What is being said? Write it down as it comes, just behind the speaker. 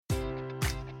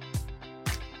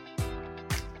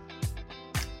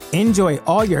Enjoy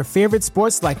all your favorite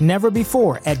sports like never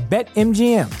before at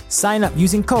BetMGM. Sign up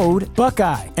using code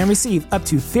Buckeye and receive up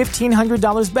to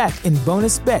 $1,500 back in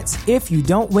bonus bets if you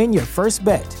don't win your first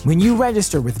bet. When you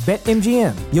register with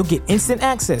BetMGM, you'll get instant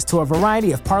access to a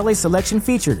variety of parlay selection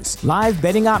features, live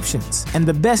betting options, and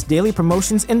the best daily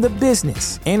promotions in the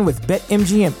business. And with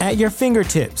BetMGM at your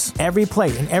fingertips, every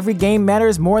play and every game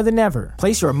matters more than ever.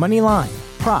 Place your money line,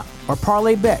 prop, or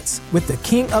parlay bets with the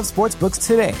king of sportsbooks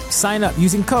today. Sign up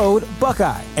using code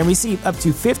Buckeye and receive up to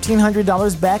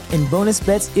 $1,500 back in bonus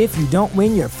bets if you don't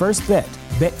win your first bet.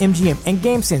 BetMGM and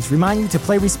GameSense remind you to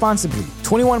play responsibly.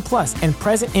 21 plus and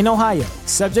present in Ohio,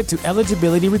 subject to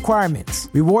eligibility requirements.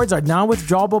 Rewards are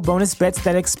non-withdrawable bonus bets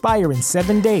that expire in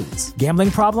 7 days. Gambling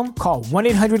problem? Call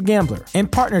 1-800-GAMBLER. In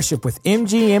partnership with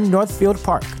MGM Northfield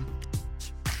Park.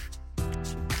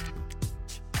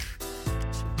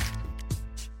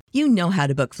 You know how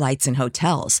to book flights and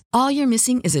hotels. All you're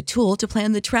missing is a tool to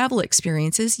plan the travel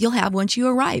experiences you'll have once you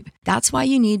arrive. That's why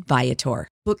you need Viator.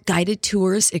 Book guided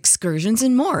tours, excursions,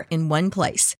 and more in one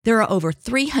place. There are over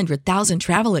 300,000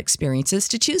 travel experiences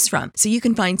to choose from, so you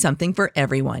can find something for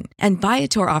everyone. And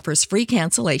Viator offers free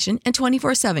cancellation and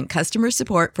 24/7 customer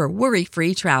support for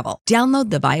worry-free travel.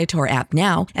 Download the Viator app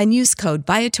now and use code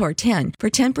Viator10 for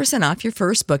 10% off your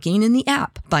first booking in the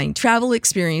app. Find travel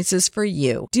experiences for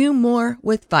you. Do more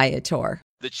with Viator.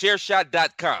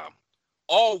 TheChairShot.com.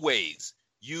 Always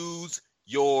use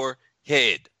your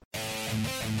head.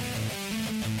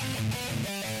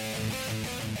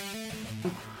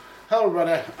 Hello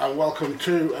everybody and welcome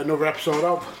to another episode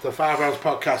of the 5 Rounds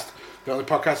Podcast, the only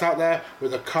podcast out there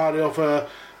with a cardio for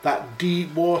that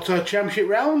deep water championship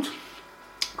round.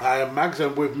 I am Mags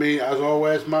and with me as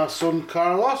always my son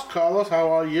Carlos. Carlos, how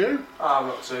are you? I'm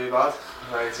not too bad.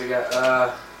 Ready to get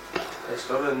this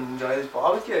done and enjoy this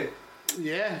barbecue.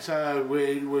 Yeah, so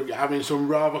we're having some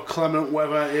rather clement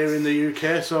weather here in the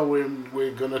UK, so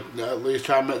we're going to at least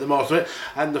try and make the most of it.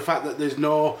 And the fact that there's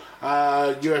no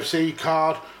UFC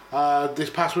card this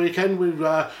past weekend,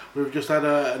 we've just had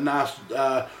a nice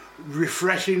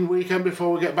refreshing weekend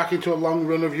before we get back into a long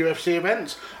run of UFC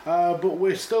events, but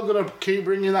we're still going to keep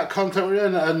bringing that content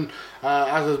in, and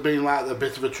as has been like a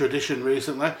bit of a tradition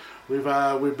recently,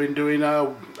 we've been doing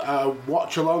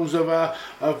watch-alongs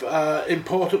of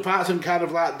important fights and kind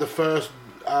of like the first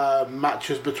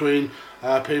matches between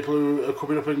people who are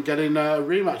coming up and getting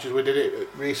rematches. We did it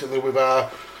recently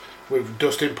with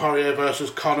Dustin Poirier versus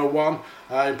Conor 1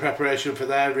 in preparation for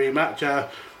their rematch.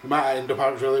 We might end up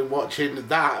actually watching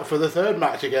that for the third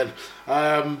match again.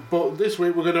 But this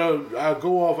week we're going to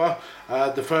go over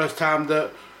the first time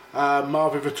that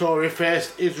Marvin Vettori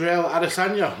faced Israel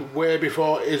Adesanya, way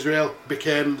before Israel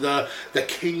became the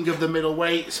king of the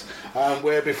middleweights,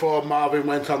 way before Marvin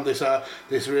went on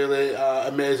this really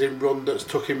amazing run that's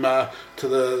took him to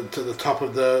the top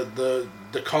of the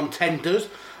contenders.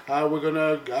 We're going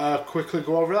to quickly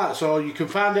go over that. So you can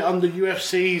find it on the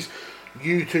UFC's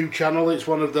YouTube channel. It's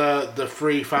one of the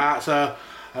free fights, and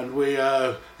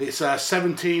it's a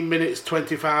 17 minutes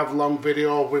 25 long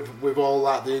video with all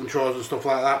that, the intros and stuff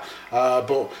like that.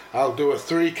 But I'll do a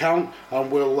 3 count and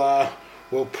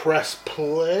we'll press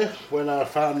play when I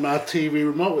find my TV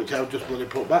remote, which I've just bloody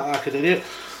put back like an idiot.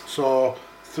 So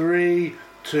 3,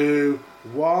 2,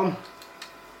 1.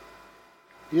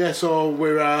 Yeah, so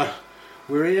we're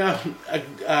here.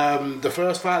 The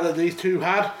first fight that these two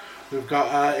had, we've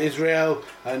got Israel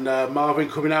and Marvin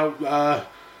coming out.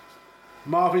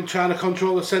 Marvin trying to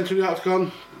control the centre of the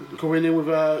octagon, coming in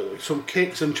with some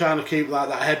kicks and trying to keep like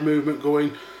that head movement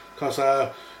going, because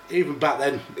even back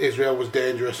then Israel was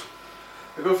dangerous.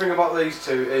 The good thing about these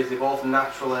two is they're both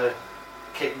naturally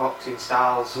kickboxing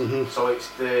styles, so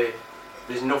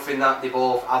there's nothing that they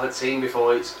both haven't seen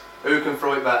before. It's who can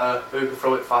throw it better, who can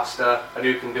throw it faster, and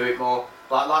who can do it more.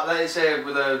 Like they say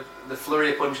with the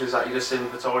flurry of punches that you just seen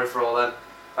Vettori throw, then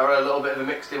are a little bit of a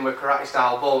mixed in with karate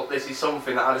style, but this is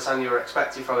something that Adesanya were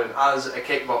expecting from him. As a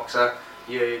kickboxer,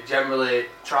 you generally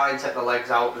try and take the legs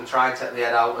out and try and take the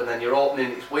head out, and then you're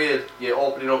opening, it's weird, you're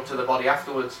opening up to the body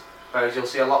afterwards, whereas you'll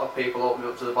see a lot of people opening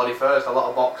up to the body first. A lot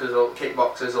of boxers or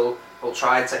kickboxers will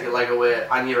try and take your leg away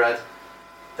and your head,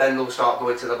 then they'll start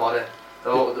going to the body.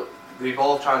 They're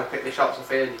both trying to pick the shots of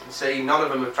fear, and you can see none of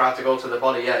them have tried to go to the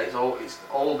body yet. It's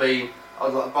all been,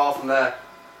 apart from there,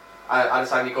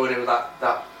 Adesanya going in with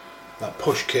that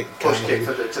push kick to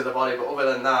the body, but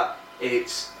other than that,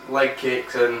 it's leg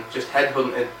kicks and just head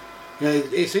hunting. Yeah,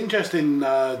 it's interesting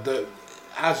that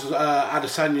as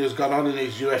Adesanya's gone on in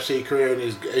his UFC career and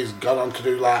he's gone on to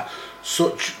do like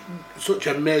such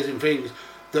amazing things,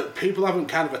 that people haven't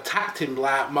kind of attacked him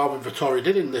like Marvin Vettori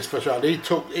did in this first round.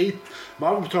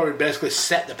 Marvin Vettori basically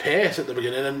set the pace at the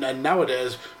beginning, and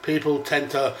nowadays people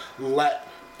tend to let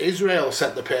Israel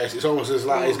set the pace. It's almost as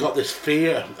like he's got this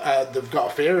fear. They've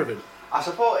got a fear of him. I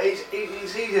suppose it's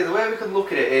easier. The way we can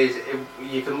look at it is,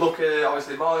 you can look at,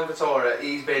 obviously, Marvin Vettori,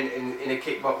 he's been in a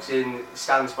kickboxing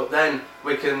stance, but then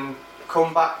we can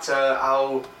come back to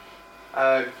how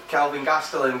Kelvin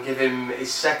Gastelum give him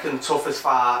his second toughest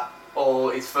fight,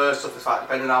 or his first toughest fight,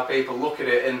 depending on how people look at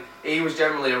it, and he was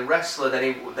generally a wrestler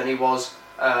than he was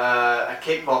a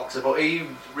kickboxer, but he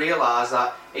realised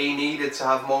that he needed to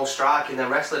have more striking than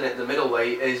wrestling at the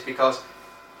middleweight, is because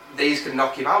these can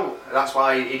knock him out. That's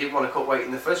why he didn't want to cut weight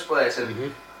in the first place,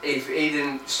 and if he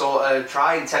didn't sort of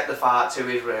try and take the fight to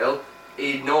Israel,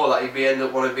 he'd know that he'd end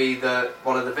up one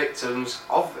of the victims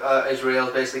of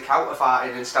Israel's basically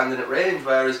counter-fighting and standing at range,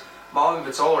 whereas Marvin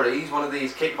Vettori, he's one of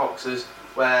these kickboxers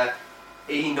where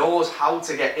he knows how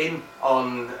to get in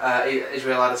on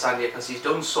Israel Adesanya, because he's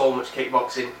done so much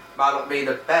kickboxing. Might not be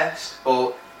the best,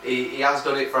 but he has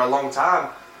done it for a long time.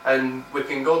 And we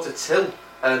can go to Till,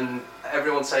 and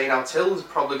everyone's saying now Till's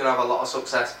probably going to have a lot of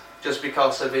success just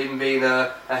because of him being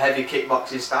a heavy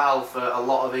kickboxing style for a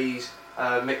lot of his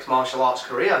mixed martial arts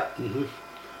career.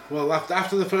 Well,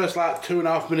 after the first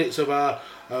 2.5 minutes of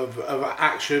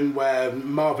action, where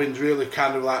Marvin's really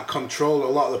kind of controlled a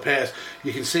lot of the pace,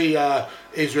 you can see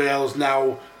Israel's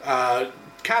now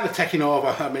kind of taking over.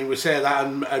 I mean, we say that,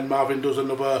 and Marvin does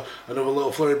another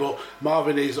little flurry, but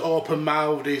Marvin is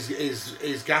open-mouthed,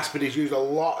 he's gasping, he's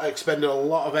expended a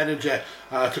lot of energy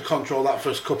to control that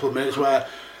first couple of minutes, where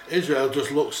Israel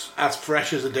just looks as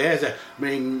fresh as a daisy. I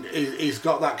mean, he's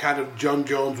got that kind of John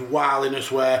Jones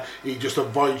wiliness where he just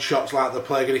avoids shots like the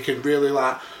plague, and he can really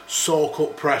soak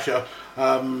up pressure.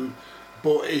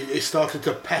 But he's started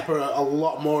to pepper a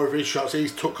lot more of his shots.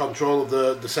 He's took control of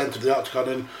the centre of the octagon,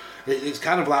 and it's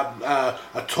kind of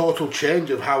a total change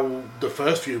of how the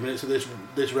first few minutes of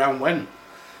this round went.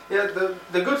 Yeah,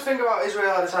 the good thing about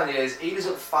Israel Adesanya is he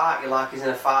doesn't fight you like he's in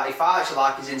a fight. He fights you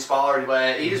like he's in sparring,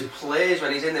 where he just plays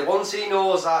when he's in there. Once he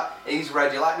knows that he's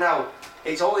ready, like now,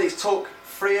 it's took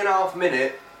 3.5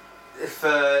 minutes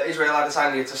for Israel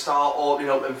Adesanya to start opening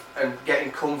up and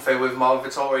getting comfy with Marvin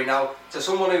Vettori. Now, to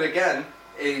someone who, again,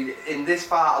 in this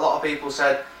fight, a lot of people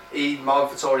said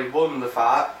Marvin Vettori won the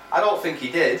fight. I don't think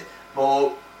he did,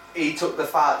 but he took the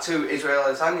fight to Israel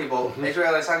Adesanya, but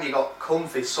Israel Adesanya got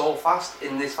comfy so fast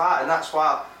in this fight, and that's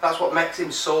what makes him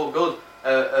so good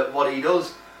at what he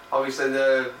does. Obviously,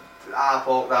 the eye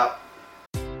poke that.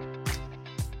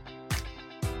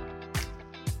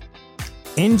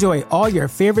 Enjoy all your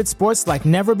favorite sports like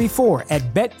never before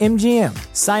at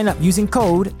BetMGM. Sign up using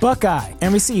code Buckeye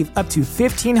and receive up to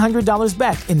 $1,500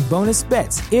 back in bonus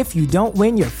bets if you don't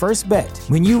win your first bet.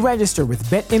 When you register with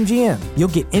BetMGM, you'll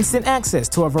get instant access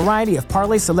to a variety of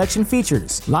parlay selection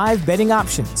features, live betting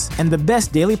options, and the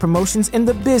best daily promotions in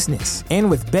the business. And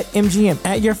with BetMGM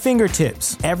at your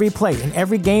fingertips, every play and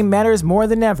every game matters more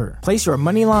than ever. Place your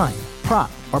money line,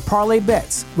 prop, or parlay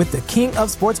bets with the king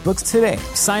of sportsbooks today.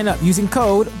 Sign up using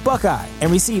code Buckeye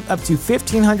and receive up to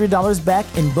 $1,500 back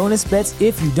in bonus bets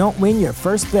if you don't win your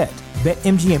first bet.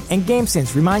 BetMGM and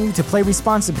GameSense remind you to play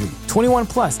responsibly. 21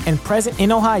 plus and present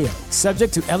in Ohio,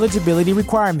 subject to eligibility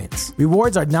requirements.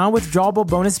 Rewards are non-withdrawable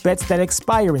bonus bets that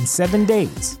expire in 7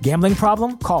 days. Gambling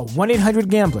problem? Call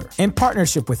 1-800-GAMBLER in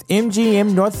partnership with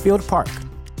MGM Northfield Park.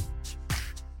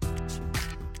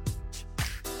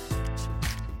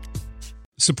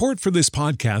 Support for this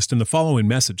podcast and the following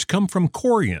message come from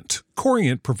Corient.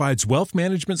 Corient provides wealth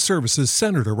management services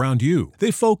centered around you. They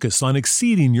focus on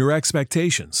exceeding your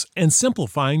expectations and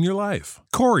simplifying your life.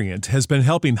 Corient has been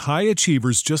helping high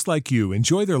achievers just like you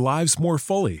enjoy their lives more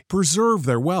fully, preserve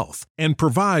their wealth, and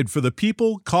provide for the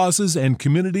people, causes, and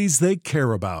communities they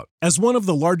care about. As one of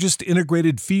the largest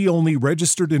integrated fee-only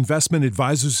registered investment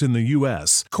advisors in the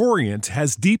U.S., Corient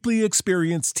has deeply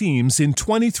experienced teams in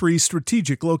 23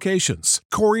 strategic locations.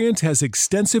 Corient has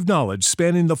extensive knowledge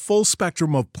spanning the full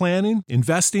spectrum of planning,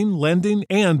 investing, lending,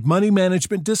 and money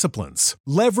management disciplines.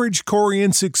 Leverage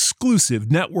Corient's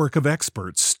exclusive network of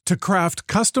experts to craft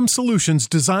custom solutions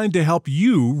designed to help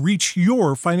you reach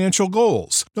your financial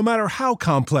goals, no matter how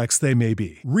complex they may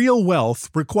be. Real wealth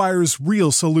requires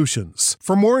real solutions.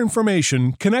 For more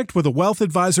information, connect with a wealth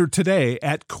advisor today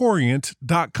at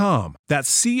Corient.com.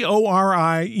 That's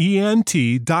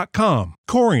Corient.com.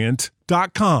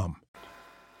 Corient.com.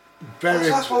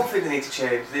 That's one thing they need to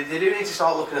change. They do need to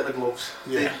start looking at the gloves.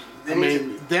 Yeah.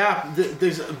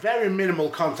 There's very minimal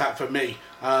contact for me.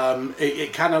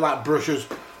 It kind of brushes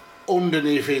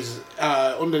underneath his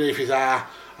eye.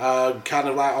 kind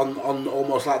of like on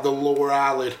almost like the lower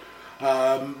eyelid.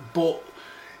 But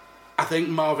I think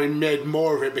Marvin made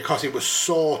more of it because he was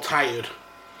so tired.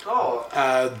 Oh.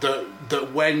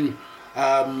 That when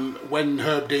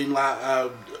Herb Dean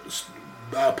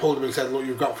pulled him and said, "Look,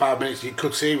 you've got 5 minutes," you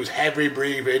could see he was heavy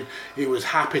breathing. He was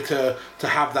happy to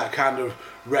have that kind of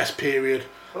rest period.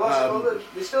 Well,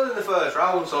 they're still in the first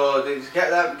round, so they've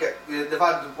had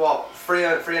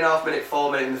 3.5 minutes,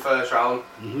 4 minutes in the first round.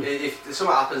 Mm-hmm. If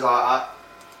something happens like that,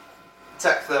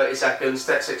 take 30 seconds,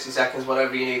 take 60 seconds,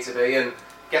 whatever you need to be, and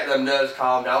get them nerves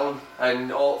calmed down,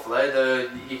 and hopefully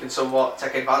you can somewhat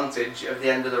take advantage of the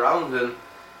end of the round and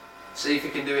see if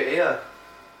you can do it here.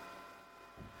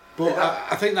 But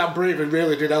I think that breathing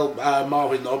really did help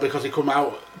Marvin though, because he come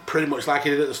out pretty much like he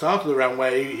did at the start of the round,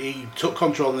 where he took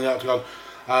control in the octagon.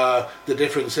 The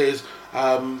difference is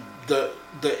that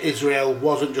Israel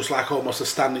wasn't just like almost a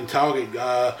standing target.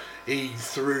 He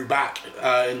threw back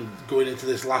in going into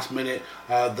this last minute.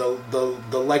 The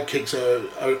leg kicks are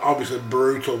obviously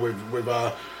brutal with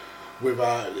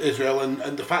Israel,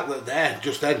 and the fact that they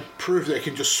just then proved that they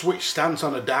can just switch stance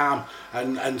on a dime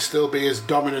and still be as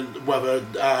dominant, whether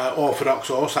orthodox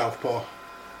or southpaw.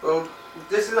 Well,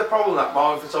 this is the problem that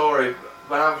Marvin Vettori,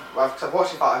 when I've watched the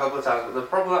fight a couple of times, but the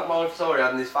problem that Marvin Vettori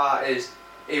had in this fight is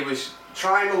he was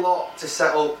trying a lot to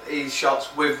set up his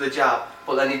shots with the jab,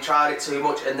 but then he tried it too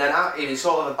much, and then he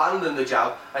sort of abandoned the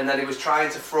jab, and then he was trying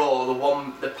to throw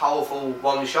the powerful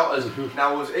one-shotters. Mm-hmm.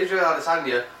 Now with Israel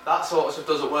Adesanya, that sort of stuff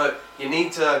doesn't work. You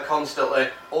need to constantly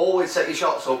always set your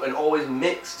shots up and always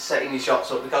mix setting your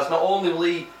shots up, because not only will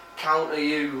he counter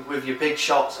you with your big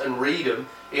shots and read them,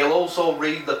 he'll also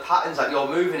read the patterns that you're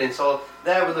moving in. So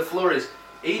there with the flurries,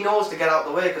 he knows to get out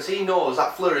the way, because he knows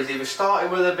that flurry is either starting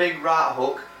with a big right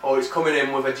hook or it's coming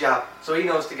in with a jab. So he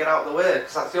knows to get out of the way,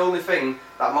 because that's the only thing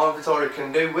that Marvin Vettori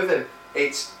can do with him.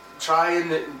 It's try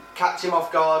and catch him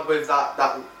off guard with that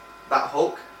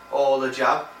hook or the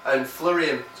jab and flurry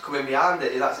him coming behind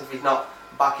it. That's if he's not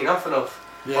backing off enough.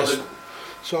 Yes.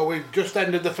 So we've just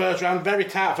ended the first round, very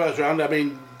tight first round. I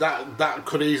mean, that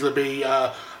could easily be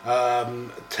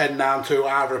 10-9 to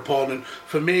either opponent.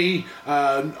 For me,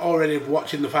 already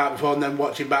watching the fight before and then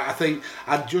watching back, I think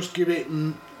I'd just give it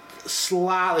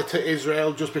slightly to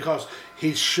Israel, just because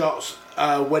his shots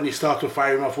when he started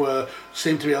firing off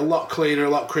seemed to be a lot cleaner, a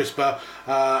lot crisper,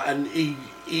 and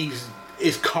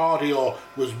his cardio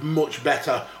was much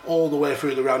better all the way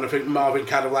through the round. I think Marvin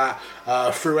kind of like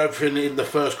threw everything in the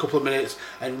first couple of minutes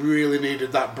and really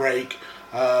needed that break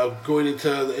going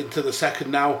into the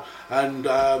second now. And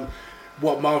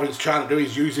what Marvin's trying to do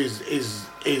is use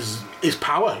his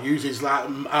power, use his like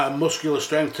muscular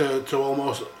strength to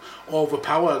almost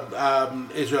overpower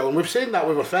Israel. And we've seen that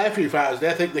with a fair few fighters.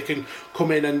 They think they can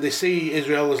come in and they see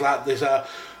Israel as like this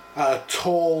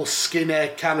tall, skinny,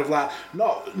 kind of like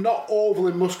not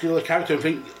overly muscular character, and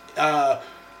think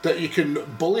that you can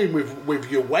bully him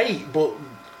with your weight, but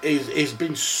he's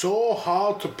been so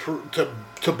hard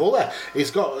to bully.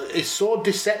 He's so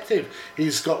deceptive.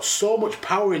 He's got so much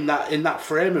power in that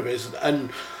frame of his, and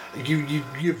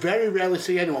you very rarely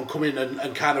see anyone come in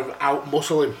and kind of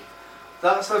out-muscle him.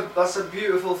 That's a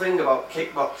beautiful thing about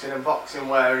kickboxing and boxing,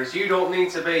 whereas you don't need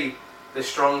to be the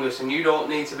strongest and you don't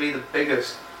need to be the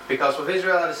biggest, because with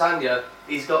Israel Adesanya,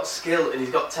 he's got skill and he's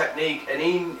got technique, and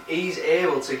he's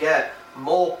able to get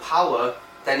more power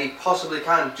than he possibly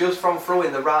can just from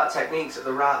throwing the right techniques at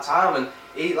the right time. And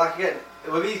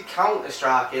with his counter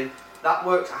striking, that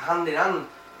works hand in hand,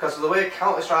 because the way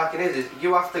counter striking is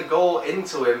you have to go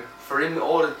into him for him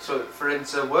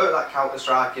to work that counter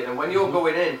striking, and when you're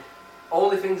going in,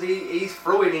 only things he's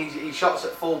throwing, he shots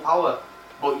at full power,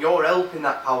 but you're helping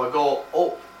that power go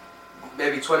up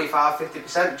maybe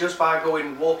 25-50% just by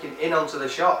walking in onto the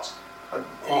shots.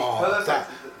 Perfect.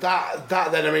 That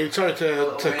then, I mean, sorry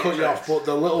to cut you off, but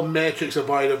the little matrix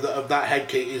avoid of that head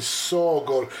kick is so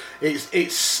good.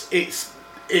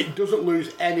 It doesn't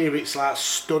lose any of its like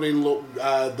stunning look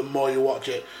the more you watch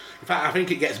it. In fact, I think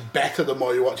it gets better the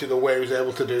more you watch it, the way he was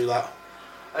able to do that.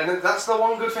 And that's the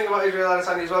one good thing about Israel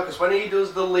Adesanya as well, because when he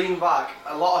does the lean back,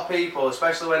 a lot of people,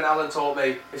 especially when Alan taught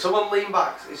me, if someone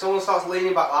starts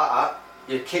leaning back like that,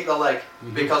 you kick the leg.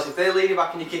 Mm-hmm. Because if they're leaning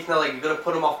back and you're kicking the leg, you're going to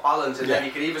put them off balance, and then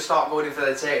you can either start going in for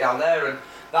the takedown there, and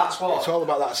that's what... It's all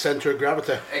about that centre of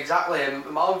gravity. Exactly, and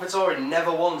Marvin Vettori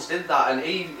never once did that, and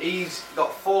he's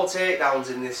got 4 takedowns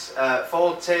in this,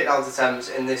 4 takedowns attempts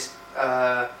in this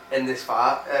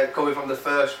fight, coming from the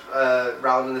first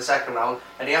round and the second round,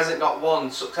 and he hasn't got one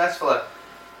successfully.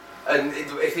 And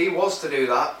if he was to do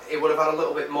that, he would have had a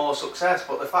little bit more success.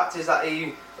 But the fact is that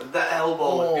that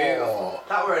elbow was beautiful.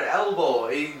 That were an elbow.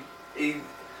 He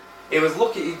was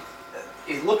lucky.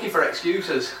 he's looking for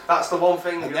excuses. That's the one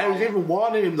thing. And there he's even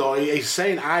warning him though. He's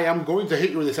saying, "I am going to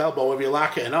hit you with this elbow, whether you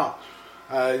like it or not."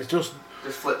 It's just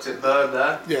flipped it bird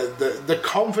there. Yeah, the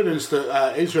confidence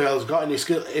that Israel's got in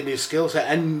his skill set,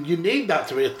 and you need that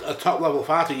to be a top level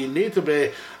fighter. You need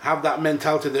to have that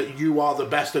mentality that you are the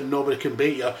best and nobody can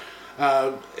beat you.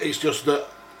 It's just that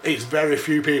it's very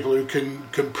few people who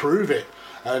can prove it,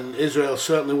 and Israel's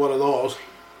certainly one of those.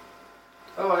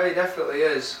 Oh, he definitely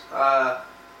is.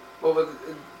 Well,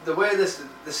 the way the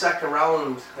second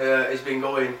round has been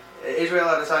going, Israel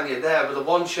Adesanya there with the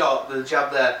one shot, the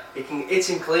jab there, he can hit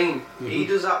him clean. Mm-hmm. He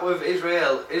does that with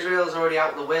Israel. Israel's already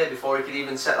out of the way before he can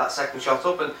even set that second shot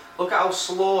up, and look at how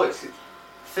slow it's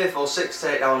 5th or 6th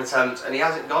takedown attempt, and he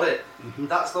hasn't got it. Mm-hmm.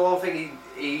 That's the one thing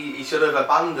he should have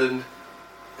abandoned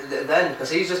then,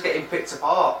 because he's just getting picked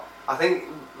apart. I think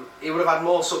he would have had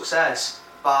more success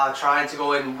by trying to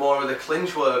go in more with the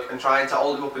clinch work and trying to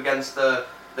hold him up against the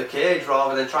cage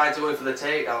rather than trying to go in for the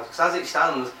takedowns. Because as it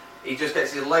stands, he just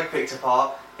gets his leg picked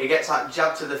apart, he gets that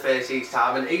jab to the face each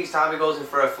time, and each time he goes in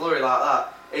for a flurry like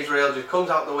that, Israel just comes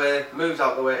out the way, moves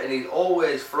out the way, and he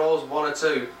always throws one or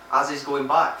two as he's going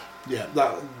back. Yeah,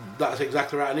 that's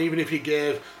exactly right. And even if you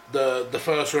gave the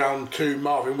first round to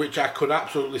Marvin, which I could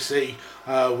absolutely see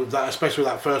with that, especially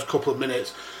with that first couple of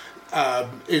minutes,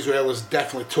 Israel has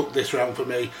definitely took this round for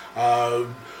me.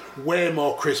 Way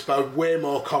more crisper, way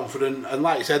more confident, and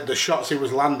like I said, the shots he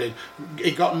was landing,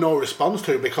 he got no response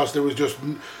to because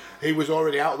he was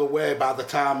already out of the way by the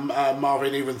time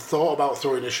Marvin even thought about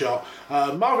throwing a shot.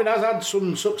 Marvin has had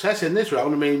some success in this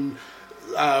round. I mean,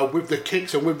 with the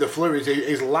kicks and with the flurries,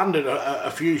 he's landed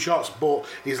a few shots, but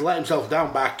he's let himself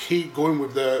down by keep going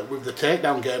with the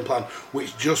takedown game plan,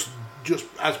 which just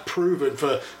has proven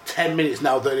for 10 minutes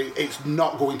now that it's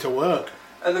not going to work.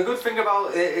 And the good thing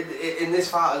about it in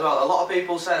this fight as well, a lot of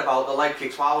people said about the leg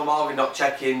kicks, why were Marvin not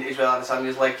checking Israel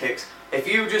Adesanya's leg kicks? If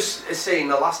you just seen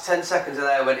the last 10 seconds of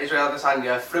there when Israel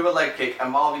Adesanya threw a leg kick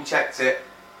and Marvin checked it,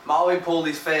 Marvin pulled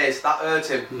his face, that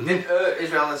hurt him. Mm-hmm. Didn't hurt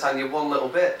Israel Adesanya one little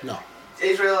bit. No.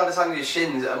 Israel Adesanya's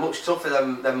shins are much tougher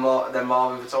than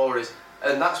Marvin Vettori's,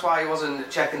 and that's why he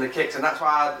wasn't checking the kicks, and that's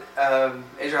why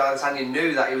Israel Adesanya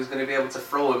knew that he was going to be able to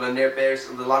throw him and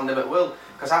basically land him at will.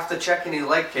 Because after checking his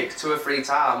leg kicks 2 or 3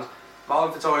 times,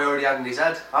 Marvin Vettori already had in his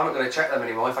head, I'm not going to check them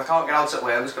anymore. If I can't get out that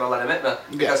way, I'm just going to let him hit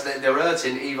me. Because they're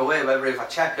hurting either way, whether if I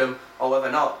check them or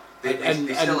whether not. They're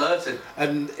still hurting.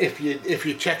 And if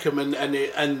you check them and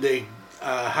they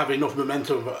have enough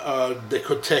momentum, they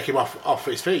could take him off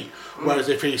his feet. Whereas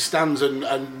if he stands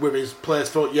and with his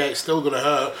placed foot, it's still going to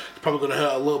hurt. It's probably going to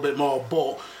hurt a little bit more,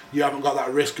 but you haven't got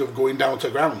that risk of going down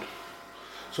to ground.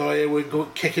 So here we go,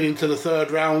 kicking into the third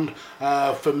round.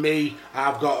 For me,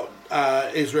 I've got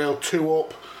Israel 2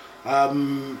 up,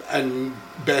 and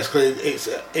basically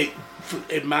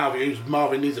in my view,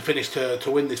 Marvin needs a finish to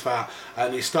win this fight,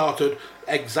 and he started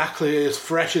exactly as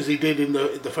fresh as he did in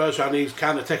the first round. He's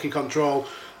kind of taking control,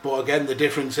 but again the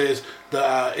difference is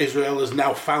that Israel has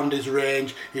now found his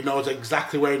range. He knows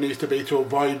exactly where he needs to be to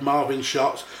avoid Marvin's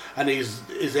shots, and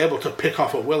he's able to pick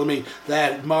off at will. I mean,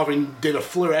 there Marvin did a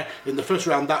flurry in the first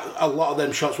round that a lot of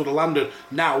them shots would have landed.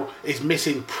 Now he's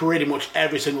missing pretty much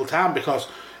every single time because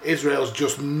Israel's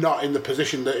just not in the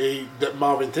position that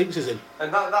Marvin thinks he's in.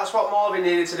 And that's what Marvin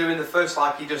needed to do in the first,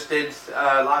 like he just did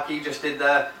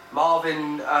there.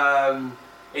 Marvin,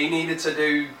 he needed to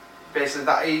do basically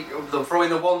that, throwing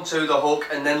the 1-2, the hook,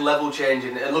 and then level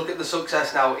changing. And look at the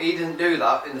success now. He didn't do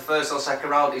that in the first or second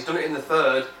round. He's done it in the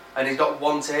third, and he's got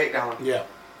 1 takedown. Yeah.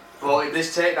 Well,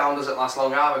 this takedown doesn't last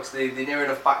long either because they're near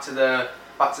enough back to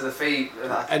the feet.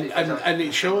 And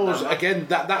it shows again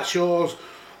that shows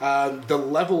the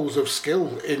levels of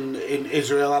skill in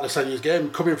Israel Adesanya's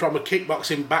game. Coming from a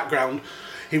kickboxing background,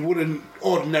 he wouldn't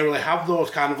ordinarily have those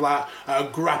kind of like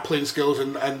grappling skills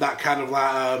and that kind of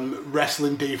like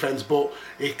wrestling defense, but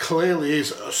he clearly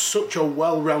is such a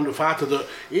well-rounded fighter that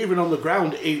even on the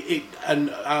ground,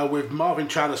 with Marvin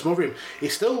trying to smother him, he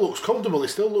still looks comfortable. He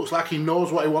still looks like he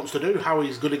knows what he wants to do, how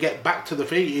he's going to get back to the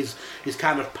feet, his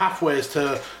kind of pathways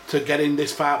to getting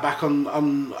this fight back on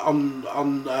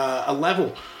a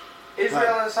level. Israel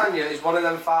Adesanya is one of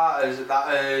them fighters that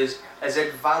has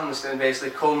advanced and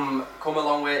basically come a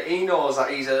long way. He knows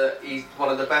that he's one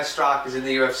of the best strikers in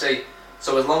the UFC.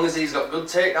 So as long as he's got good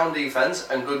takedown defense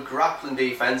and good grappling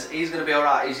defense, he's going to be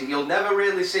alright. You'll never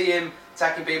really see him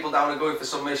taking people down and going for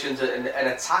submissions and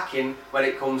attacking when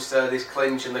it comes to this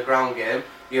clinch and the ground game.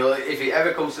 If it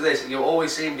ever comes to this, you'll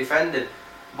always see him defending.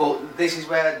 But this is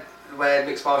where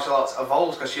mixed martial arts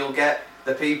evolves, because you'll get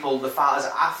the fighters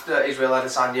after Israel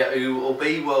Adesanya who will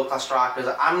be world-class strikers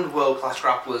and world-class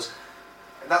grapplers.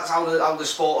 that's how the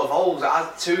sport evolves. It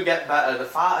has to get better. The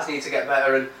fighters need to get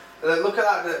better. And look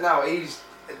at that now. He's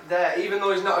there, even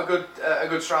though he's not a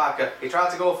good striker. He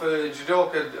tried to go for a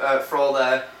judoka throw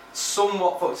there.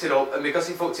 Somewhat fucked it up, and because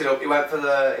he fucked it up, he went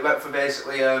for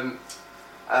basically a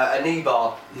knee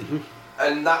bar,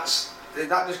 and that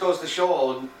just goes to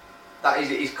show that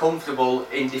he's comfortable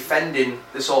in defending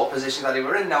the sort of position that he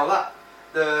were in. Now that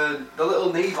the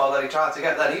little knee bar that he tried to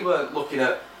get there, he weren't looking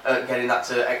at getting that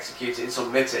to execute it and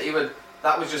submit it.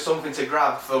 That was just something to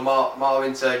grab for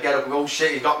Marvin to get up and go, oh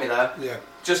shit, he got me there. Yeah.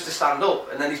 Just to stand up,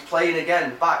 and then he's playing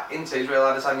again back into Israel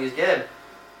Adesanya's game.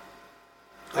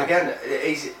 Again,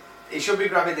 he should be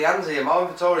grabbing the hands here.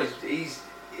 Marvin Vettori, he's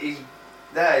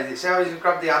there. See how he's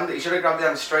grabbed the hand? He should have grabbed the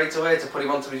hand straight away to put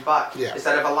him onto his back,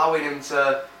 instead of allowing him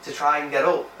to try and get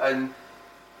up. And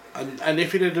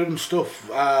if he'd have done stuff,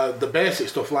 the basic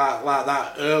stuff like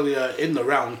that earlier in the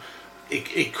round,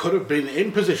 it could have been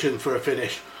in position for a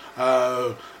finish.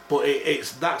 But I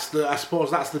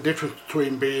suppose that's the difference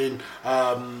between being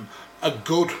a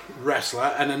good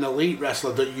wrestler and an elite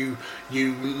wrestler, that you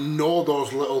know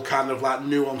those little kind of like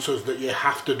nuances that you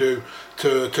have to do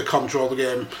to control the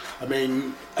game. I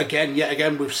mean, yet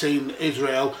again, we've seen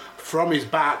Israel from his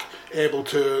back able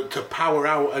to power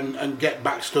out and get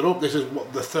back stood up. This is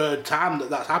the third time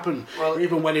that's happened. Well,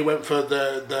 even when he went for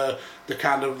the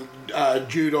kind of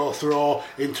judo throw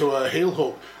into a heel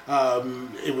hook,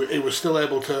 he was still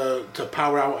able to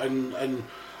power out and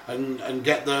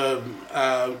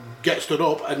get stood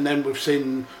up. And then we've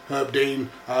seen Herb Dean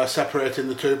separating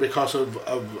the two because of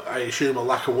I assume a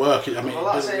lack of work. I mean,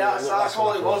 well, that's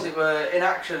all it was. It were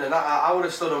inaction, and I would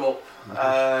have stood him up.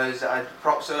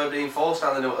 Props to Herb Dean for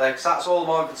standing up there, because that's all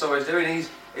Marvin Vettori is doing.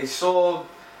 He's so,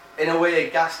 in a way,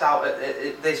 gassed out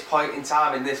at this point in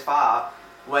time in this fight.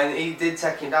 When he did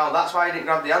take him down, that's why he didn't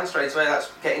grab the hand straight away.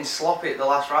 That's getting sloppy at the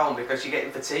last round, because you're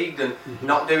getting fatigued and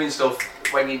not doing stuff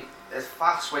as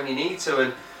fast when you need to.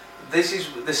 And this is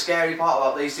the scary part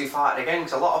about these two fighting again,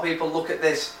 because a lot of people look at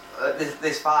this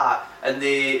fight and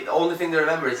the only thing they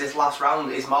remember is this last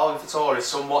round is Marvin Vettori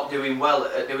somewhat doing well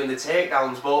at doing the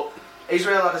takedowns, but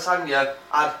Israel Adesanya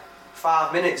had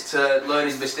 5 minutes to learn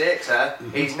his mistakes there.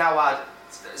 He's now had,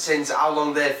 since how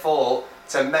long they fought,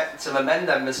 to amend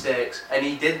them mistakes, and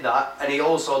he did that, and he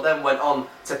also then went on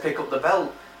to pick up the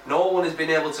belt. No one has been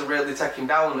able to really take him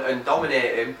down and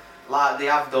dominate him like they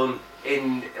have done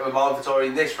with Marvin Vettori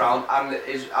in this round and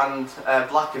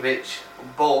Blachowicz,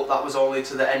 but that was only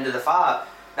to the end of the fight.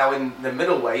 Now in the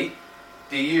middleweight,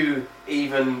 do you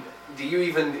even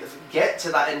get to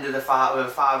that end of the fight with a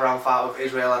 5-round fight with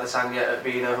Israel Adesanya at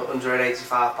being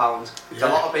 185 pounds? Yeah. A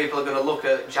lot of people are going to look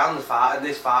at Jan's fight and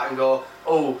this fight and go,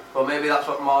 oh, well maybe that's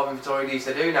what Marvin Vettori needs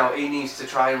to do now. He needs to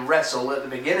try and wrestle at the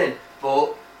beginning.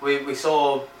 But we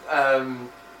saw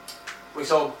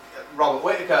Robert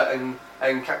Whittaker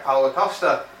and Paulo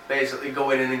Costa basically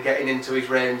going in and getting into his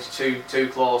range too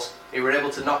close. He were able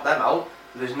to knock them out.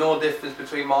 There's no difference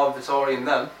between Marvin Vettori and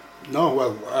them. No,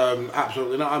 well,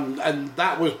 absolutely not, and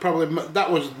that was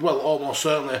almost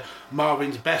certainly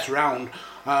Marvin's best round.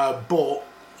 But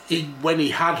when he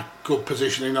had good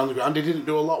positioning on the ground, he didn't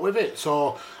do a lot with it.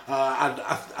 So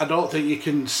I don't think you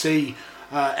can see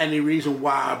any reason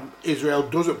why Israel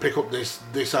doesn't pick up this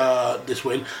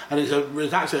win. And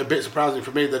it's actually a bit surprising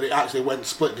for me that it actually went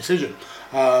split decision.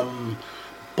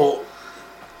 But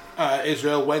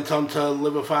Israel went on to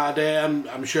live a fight a day, and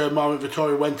I'm sure Marvin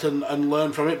Vettori went and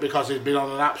learned from it, because he's been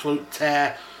on an absolute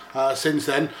tear since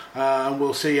then. And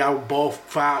we'll see how both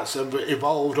fights have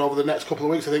evolved over the next couple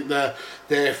of weeks. I think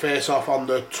they face off on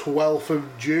the 12th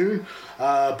of June,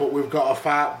 but we've got a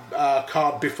fight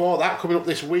card before that coming up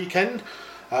this weekend,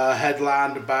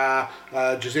 headlined by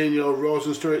Jairzinho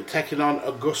Rozenstruik taking on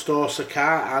Augusto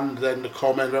Sakai, and then the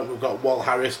co-main event we've got Walt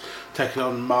Harris taking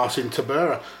on Marcin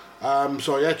Tybura.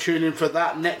 So yeah, tune in for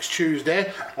that next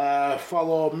Tuesday.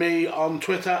 Follow me on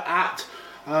Twitter at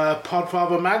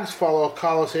PodfatherMags. Follow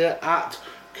Carlos here at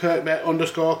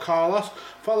Kirkbait_Carlos.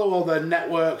 Follow all the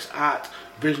networks at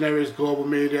Visionaries Global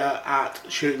Media, at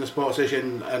Shooting the Sports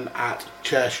Edition, and at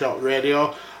Chairshot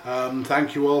Radio.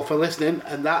 Thank you all for listening,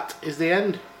 and that is the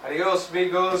end. Adios,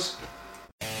 amigos.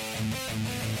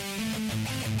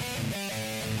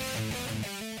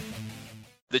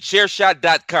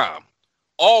 TheChairShot.com.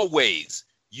 Always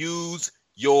use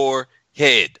your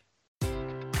head.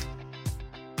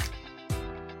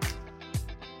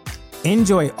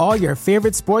 Enjoy all your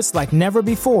favorite sports like never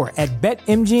before at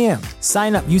BetMGM.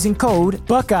 Sign up using code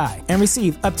Buckeye and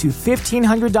receive up to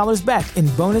 $1,500 back in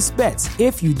bonus bets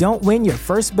if you don't win your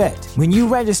first bet. When you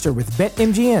register with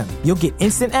BetMGM, you'll get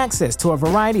instant access to a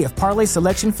variety of parlay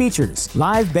selection features,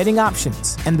 live betting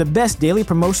options, and the best daily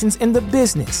promotions in the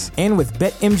business. And with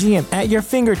BetMGM at your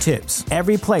fingertips,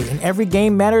 every play and every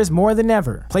game matters more than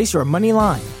ever. Place your money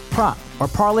line, prop, or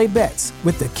parlay bets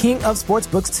with the king of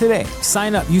sportsbooks today.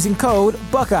 Sign up using code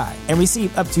Buckeye and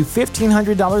receive up to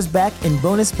 $1,500 back in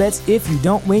bonus bets if you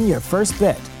don't win your first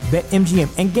bet. BetMGM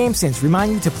and GameSense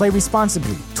remind you to play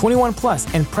responsibly. 21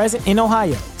 plus and present in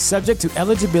Ohio, subject to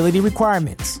eligibility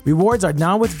requirements. Rewards are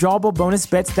non-withdrawable bonus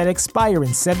bets that expire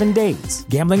in 7 days.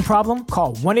 Gambling problem?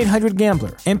 Call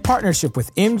 1-800-GAMBLER. In partnership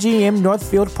with MGM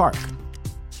Northfield Park.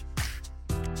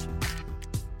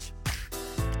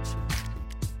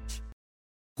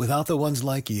 Without the ones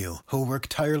like you, who work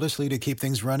tirelessly to keep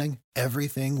things running,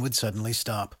 everything would suddenly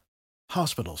stop.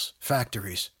 Hospitals,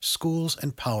 factories, schools,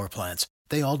 and power plants,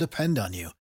 they all depend on you.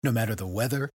 No matter the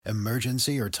weather,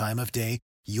 emergency, or time of day,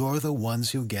 you're the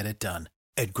ones who get it done.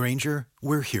 At Grainger,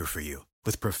 we're here for you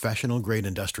with professional-grade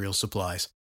industrial supplies.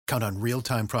 Count on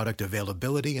real-time product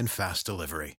availability and fast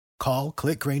delivery. Call,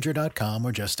 click Grainger.com,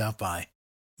 or just stop by.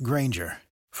 Grainger,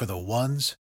 for the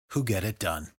ones who get it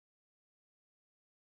done.